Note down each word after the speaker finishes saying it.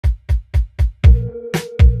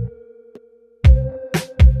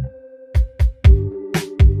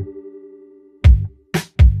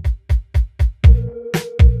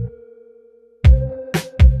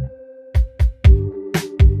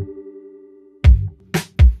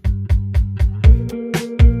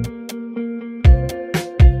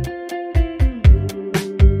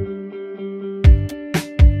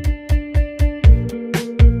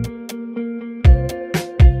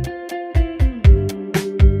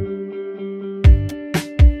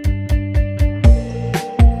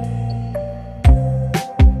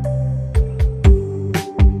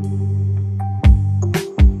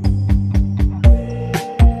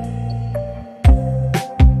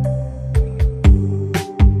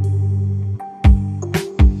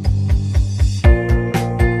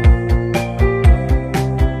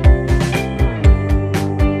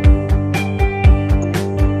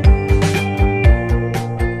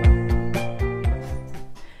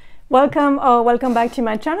Welcome back to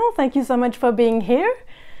my channel. Thank you so much for being here.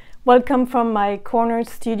 Welcome from my corner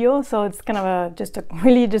studio. So it's kind of just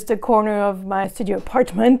a corner of my studio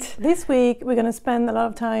apartment. This week we're gonna spend a lot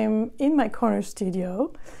of time in my corner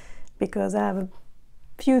studio because I have a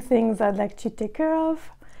few things I'd like to take care of.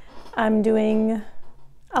 I'm doing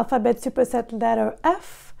Alphabet Superset letter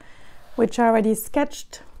F, which I already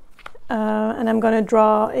sketched, and I'm gonna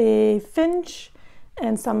draw a finch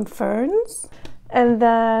and some ferns. And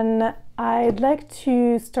then I'd like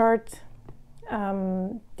to start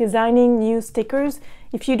designing new stickers.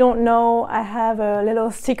 If you don't know, I have a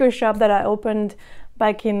little sticker shop that I opened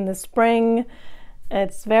back in the spring.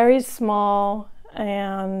 It's very small,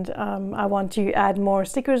 and I want to add more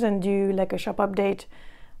stickers and do like a shop update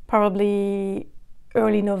probably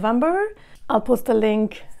early November. I'll post a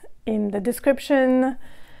link in the description.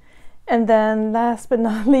 And then last but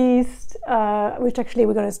not least, which actually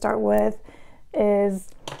we're going to start with, is,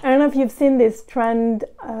 I don't know if you've seen this trend,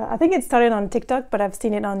 I think it started on TikTok, but I've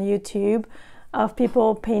seen it on YouTube, of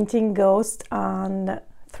people painting ghosts on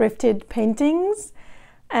thrifted paintings.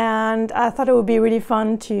 And I thought it would be really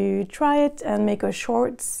fun to try it and make a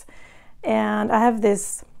shorts. And I have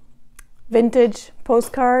this vintage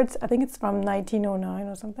postcards, I think it's from 1909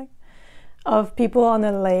 or something, of people on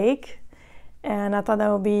a lake. And I thought that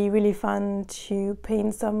would be really fun to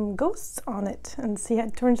paint some ghosts on it and see how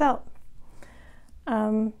it turns out.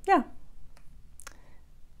 Yeah,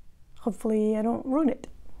 hopefully I don't ruin it.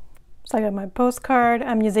 So I got my postcard.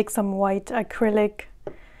 I'm using some white acrylic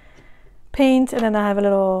paint, and then I have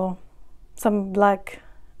some black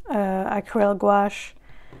acrylic gouache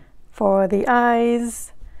for the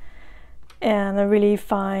eyes, and a really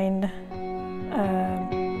fine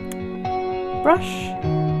brush.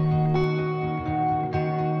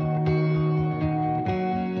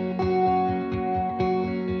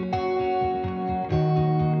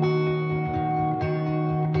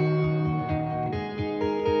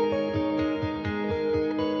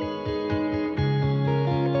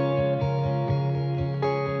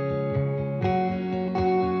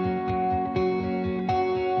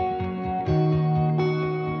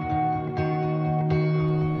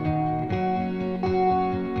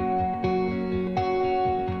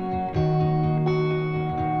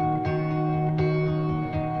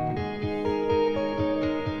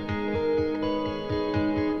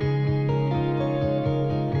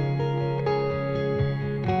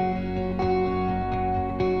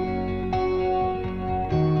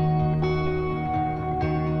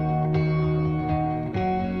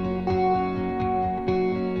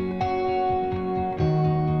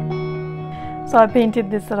 So I painted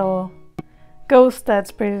this little ghost that's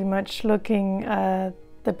pretty much looking at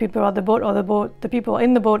the people on the boat, or the people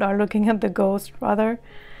in the boat are looking at the ghost rather.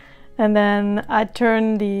 And then I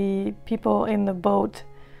turned the people in the boat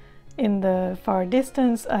in the far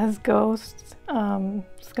distance as ghosts.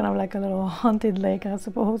 It's kind of like a little haunted lake, I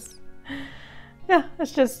suppose. Yeah,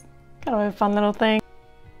 it's just kind of a fun little thing.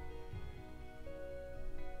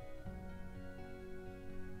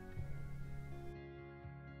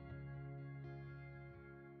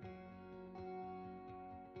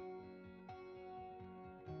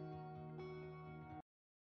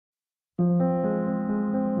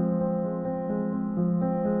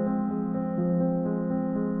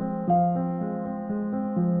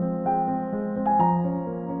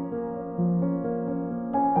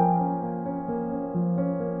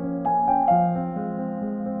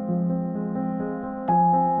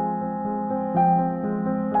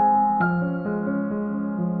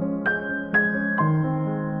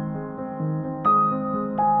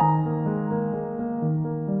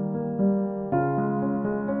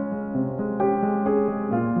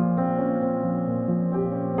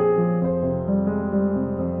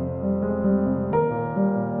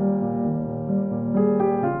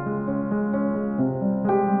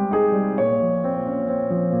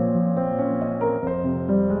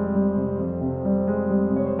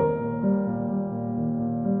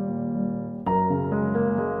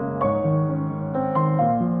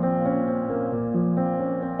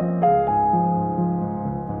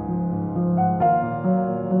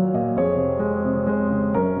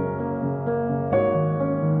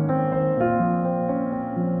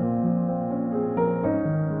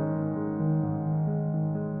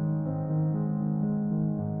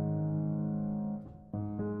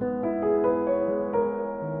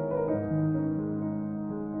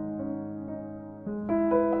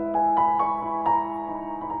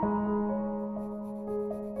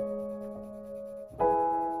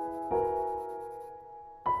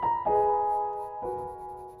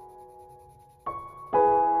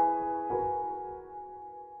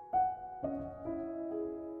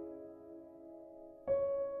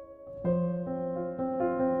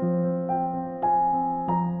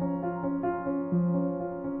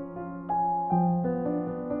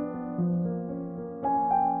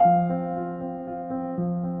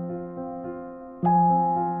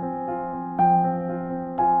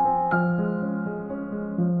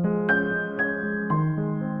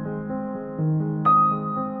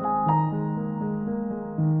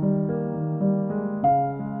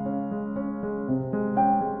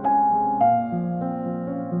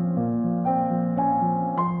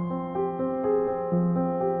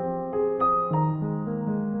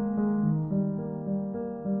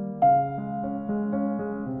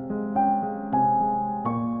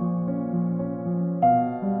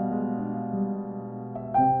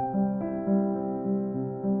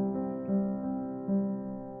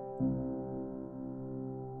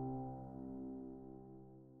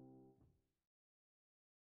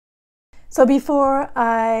 So before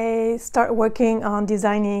I start working on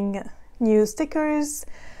designing new stickers,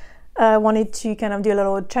 I wanted to kind of do a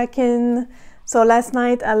little check-in. So last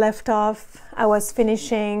night I left off, I was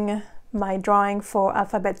finishing my drawing for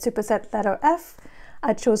Alphabet Superset letter F.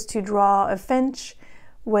 I chose to draw a finch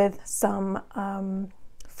with some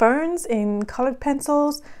ferns in colored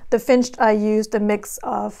pencils. The finch, I used a mix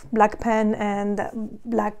of black pen and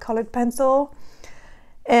black colored pencil.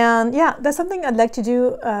 And yeah, that's something I'd like to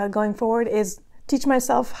do going forward, is teach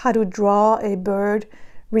myself how to draw a bird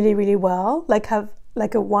really well, like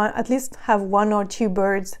at least have one or two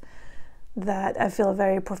birds that I feel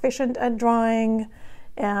very proficient at drawing.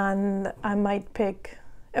 And I might pick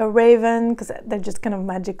a raven because they're just kind of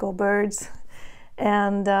magical birds,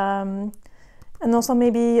 and also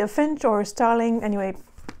maybe a finch or a starling. Anyway,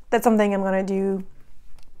 that's something I'm gonna do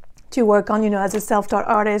to work on. You know, as a self-taught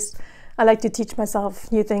artist, I like to teach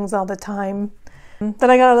myself new things all the time.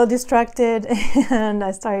 Then I got a little distracted and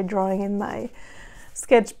I started drawing in my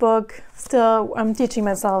sketchbook. Still, I'm teaching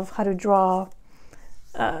myself how to draw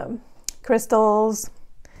crystals.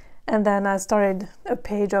 And then I started a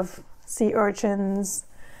page of sea urchins.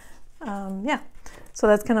 Yeah, so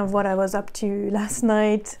that's kind of what I was up to last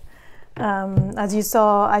night. As you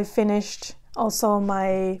saw, I finished also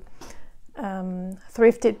my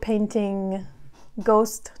thrifted painting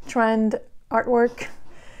ghost trend artwork,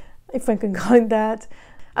 if I can call it that.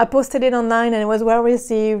 I posted it online and it was well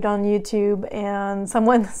received on YouTube, and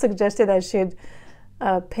someone suggested I should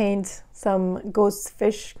paint some ghost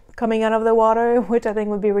fish coming out of the water, which I think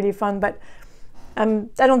would be really fun, but I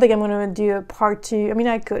don't think I'm going to do a part 2. I mean,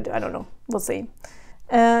 I could, I don't know, we'll see.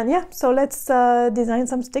 And yeah, so let's design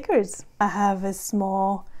some stickers. I have a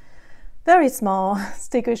small, very small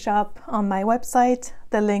sticker shop on my website.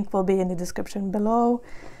 The link will be in the description below.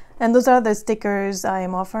 And those are the stickers I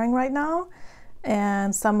am offering right now.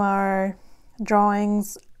 And some are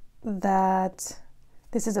drawings that,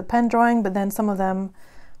 this is a pen drawing, but then some of them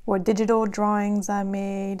were digital drawings I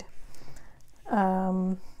made.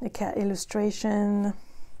 A cat illustration,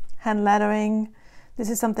 hand lettering. This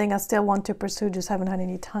is something I still want to pursue, just haven't had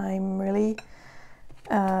any time really.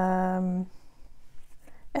 And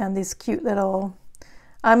this cute little,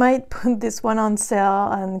 I might put this one on sale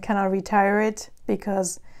and kind of retire it,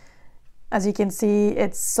 because as you can see,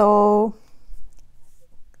 it's so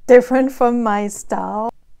different from my style.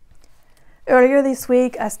 Earlier this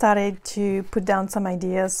week, I started to put down some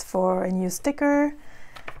ideas for a new sticker,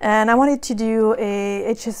 and I wanted to do a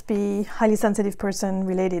HSP, highly sensitive person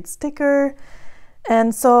related sticker.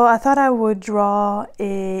 And so I thought I would draw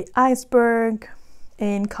a iceberg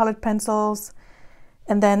in colored pencils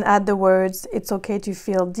and then add the words, "It's okay to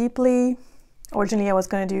feel deeply." Originally I was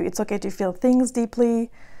going to do "It's okay to feel things deeply,"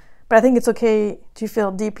 but I think "It's okay to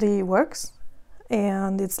feel deeply" works,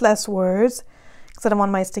 and it's less words because I don't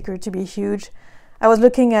want my sticker to be huge. I was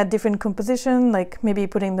looking at different composition, like maybe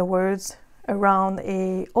putting the words around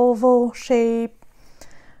a oval shape,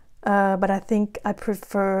 but I think I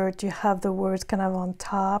prefer to have the words kind of on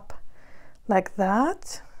top like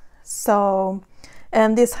that. So,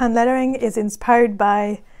 and this hand lettering is inspired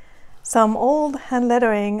by some old hand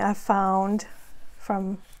lettering I found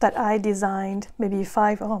that I designed maybe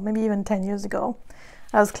 5 or maybe even 10 years ago.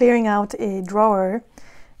 I was clearing out a drawer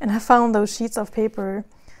and I found those sheets of paper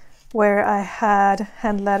where I had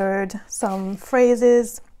hand lettered some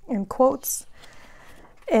phrases and quotes,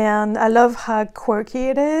 and I love how quirky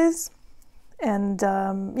it is, and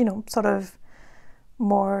you know, sort of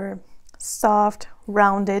more soft,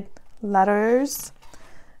 rounded letters.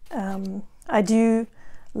 I do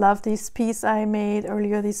love this piece I made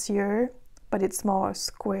earlier this year, but it's more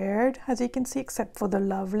squared, as you can see, except for the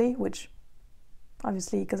lovely, which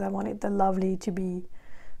obviously because I wanted the lovely to be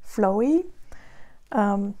flowy.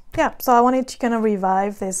 Yeah, so I wanted to kind of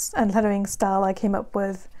revive this hand lettering style I came up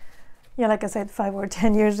with, yeah, like I said, 5 or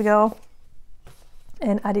 10 years ago,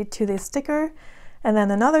 and add it to this sticker. And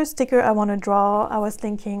then another sticker I want to draw, I was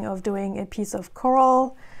thinking of doing a piece of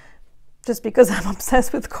coral, just because I'm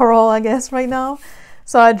obsessed with coral, I guess, right now.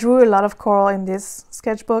 So I drew a lot of coral in this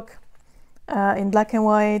sketchbook, in black and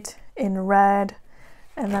white, in red,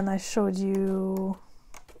 and then I showed you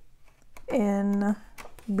in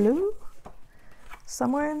blue,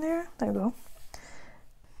 somewhere in there. There you go.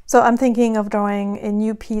 So I'm thinking of drawing a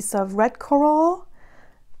new piece of red coral,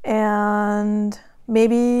 and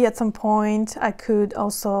maybe at some point I could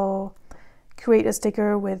also create a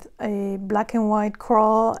sticker with a black and white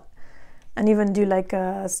coral, and even do like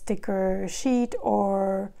a sticker sheet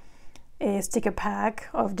or a sticker pack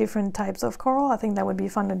of different types of coral. I think that would be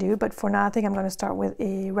fun to do, but for now I think I'm going to start with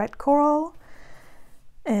a red coral.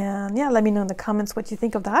 And yeah, let me know in the comments what you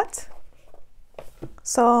think of that.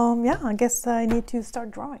 So yeah, I guess I need to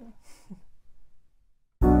start drawing.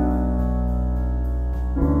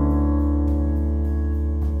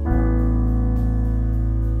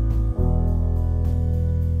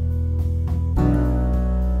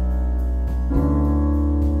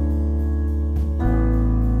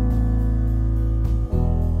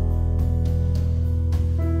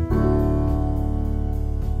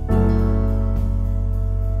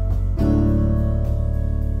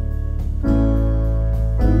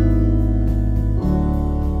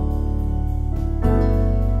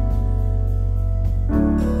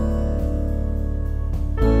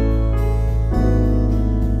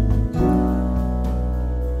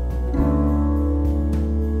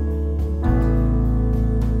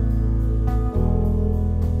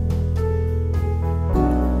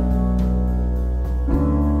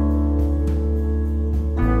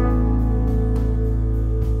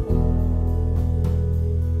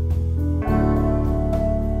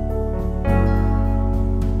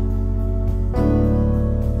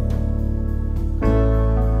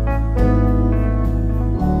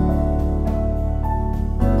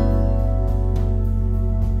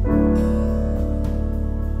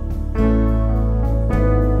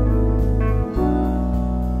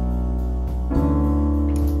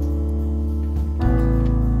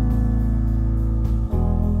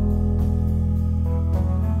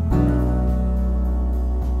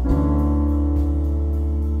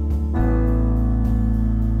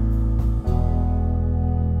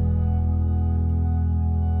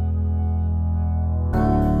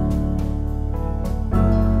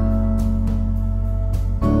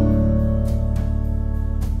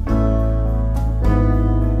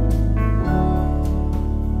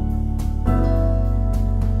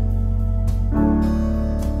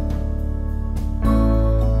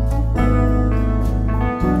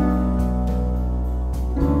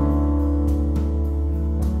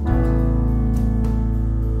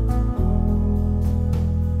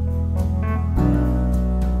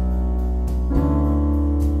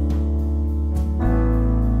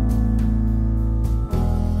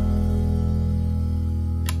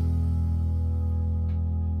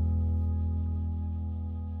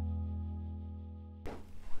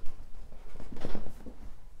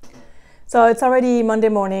 So it's already Monday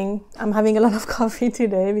morning. I'm having a lot of coffee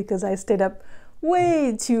today because I stayed up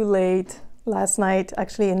way too late last night,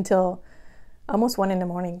 actually until almost 1 in the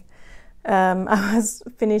morning. I was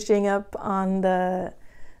finishing up on the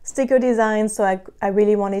sticker design, so I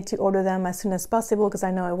really wanted to order them as soon as possible because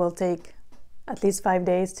I know it will take at least 5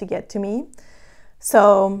 days to get to me.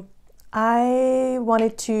 So I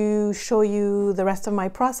wanted to show you the rest of my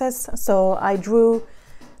process. So I drew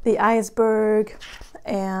the iceberg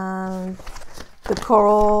and the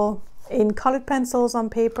coral in colored pencils on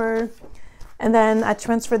paper, and then I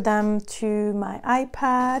transferred them to my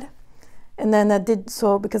iPad, and then I did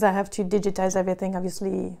so because I have to digitize everything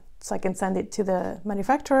obviously so I can send it to the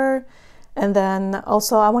manufacturer. And then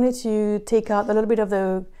also I wanted to take out a little bit of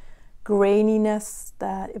the graininess,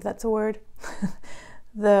 that, if that's a word.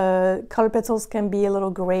 The colored pencils can be a little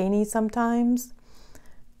grainy sometimes,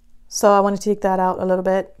 so I wanted to take that out a little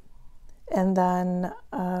bit. And then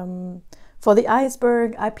for the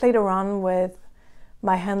iceberg, I played around with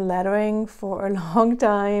my hand lettering for a long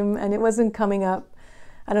time and it wasn't coming up.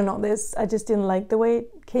 I don't know, I just didn't like the way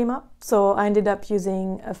it came up. So I ended up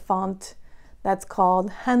using a font that's called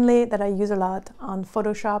Handley that I use a lot on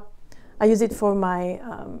Photoshop. I use it for my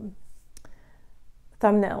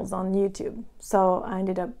thumbnails on YouTube. So I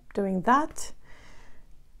ended up doing that.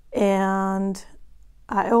 And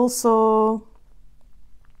I also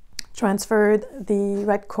transferred the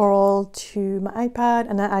red coral to my iPad,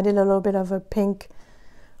 and I added a little bit of a pink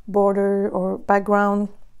border or background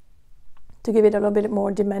to give it a little bit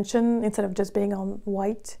more dimension instead of just being on a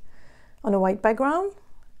white background.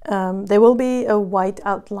 There will be a white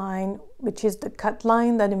outline, which is the cut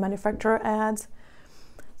line that the manufacturer adds,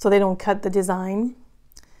 so they don't cut the design.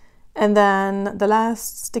 And then the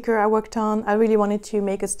last sticker I worked on, I really wanted to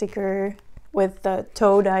make a sticker with the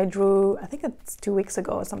toad I drew, I think it's 2 weeks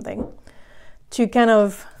ago or something, to kind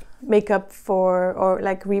of make up for, or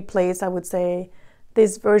like replace, I would say,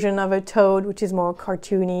 this version of a toad, which is more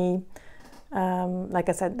cartoony. Like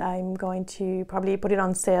I said, I'm going to probably put it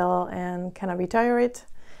on sale and kind of retire it.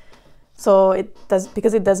 So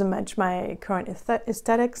because it doesn't match my current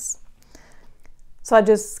aesthetics. So I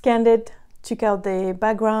just scanned it, took out the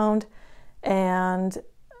background, and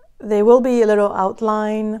there will be a little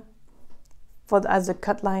outline as a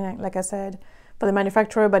cut line, like I said, for the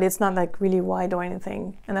manufacturer, but it's not like really wide or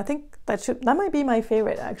anything. And I think that might be my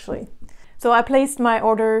favorite actually. So I placed my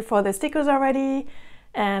order for the stickers already,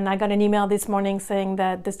 and I got an email this morning saying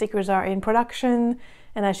that the stickers are in production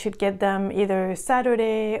and I should get them either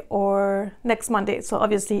Saturday or next Monday. So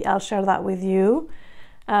obviously I'll share that with you.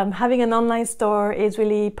 Having an online store is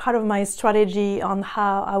really part of my strategy on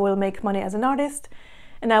how I will make money as an artist,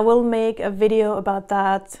 and I will make a video about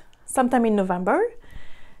that sometime in November.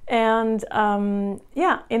 And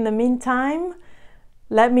yeah, in the meantime,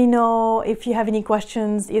 let me know if you have any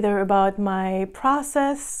questions either about my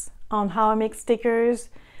process on how I make stickers,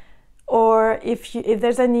 or if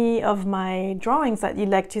there's any of my drawings that you'd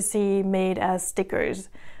like to see made as stickers.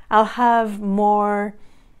 I'll have more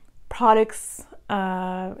products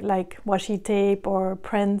like washi tape or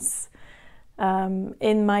prints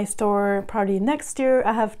in my store probably next year.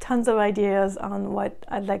 I have tons of ideas on what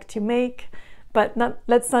I'd like to make, but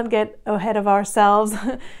let's not get ahead of ourselves.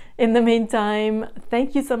 In the meantime,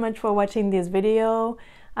 thank you so much for watching this video.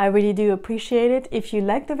 I really do appreciate it. If you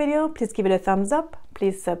like the video, please give it a thumbs up,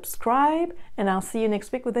 please subscribe, and I'll see you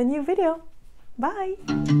next week with a new video.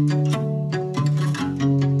 Bye!